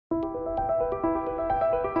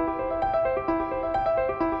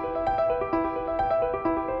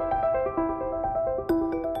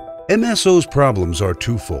MSO's problems are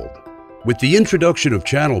twofold. With the introduction of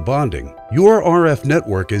channel bonding, your RF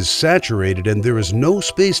network is saturated and there is no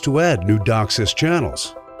space to add new DOCSIS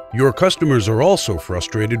channels. Your customers are also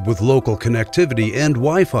frustrated with local connectivity and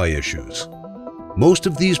Wi-Fi issues. Most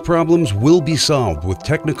of these problems will be solved with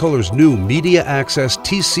Technicolor's new Media Access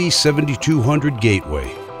TC7200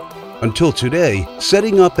 gateway. Until today,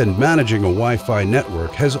 setting up and managing a Wi-Fi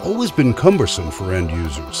network has always been cumbersome for end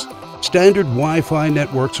users. Standard Wi-Fi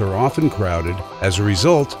networks are often crowded. As a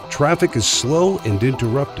result, traffic is slow and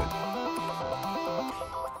interrupted.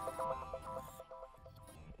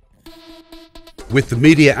 With the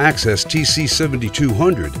Media Access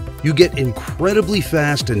TC7200, you get incredibly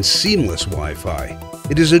fast and seamless Wi-Fi.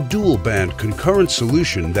 It is a dual-band concurrent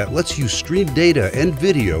solution that lets you stream data and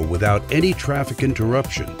video without any traffic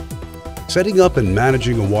interruption. Setting up and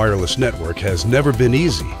managing a wireless network has never been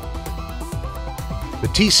easy. The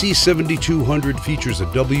TC7200 features a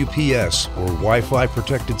WPS or Wi-Fi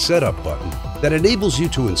Protected Setup button that enables you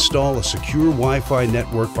to install a secure Wi-Fi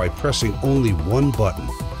network by pressing only one button.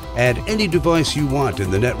 Add any device you want in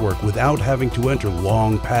the network without having to enter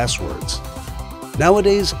long passwords.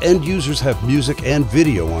 Nowadays, end users have music and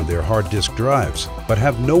video on their hard disk drives, but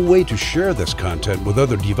have no way to share this content with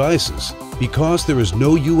other devices because there is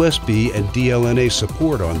no USB and DLNA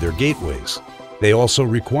support on their gateways. They also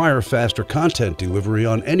require faster content delivery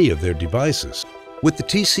on any of their devices. With the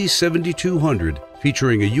TC7200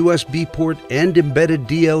 featuring a USB port and embedded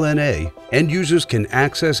DLNA, end users can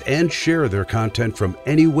access and share their content from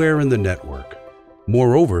anywhere in the network.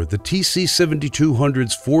 Moreover, the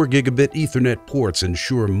TC7200's 4 gigabit Ethernet ports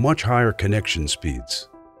ensure much higher connection speeds.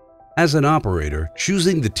 As an operator,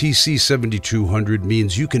 choosing the TC7200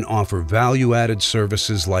 means you can offer value-added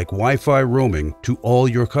services like Wi-Fi roaming to all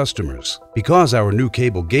your customers, because our new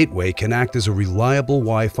cable gateway can act as a reliable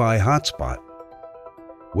Wi-Fi hotspot.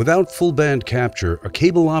 Without full band capture, a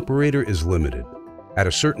cable operator is limited. At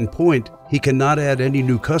a certain point, he cannot add any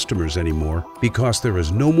new customers anymore because there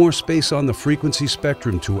is no more space on the frequency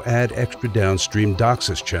spectrum to add extra downstream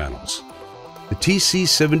DOCSIS channels. The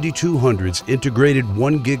TC7200's integrated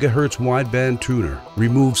 1 GHz wideband tuner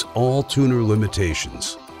removes all tuner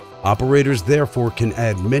limitations. Operators therefore can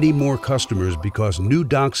add many more customers because new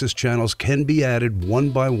DOCSIS channels can be added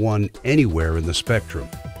one by one anywhere in the spectrum.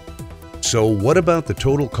 So what about the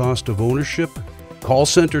total cost of ownership? Call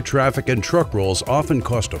center traffic and truck rolls often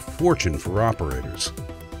cost a fortune for operators.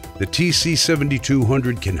 The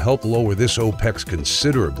TC7200 can help lower this OPEX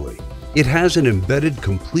considerably. It has an embedded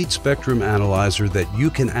complete spectrum analyzer that you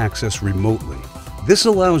can access remotely. This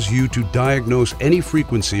allows you to diagnose any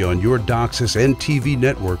frequency on your DOCSIS and TV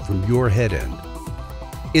network from your head end.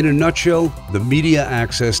 In a nutshell, the Media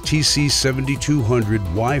Access TC7200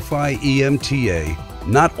 Wi-Fi EMTA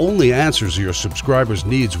not only answers your subscribers'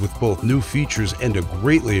 needs with both new features and a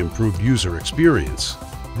greatly improved user experience,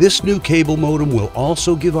 this new cable modem will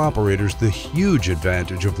also give operators the huge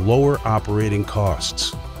advantage of lower operating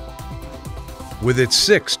costs. With its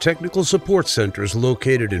 6 technical support centers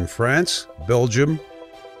located in France, Belgium,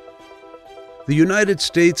 the United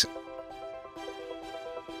States,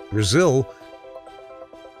 Brazil,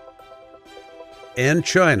 and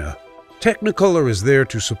China, Technicolor is there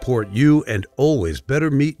to support you and always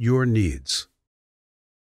better meet your needs.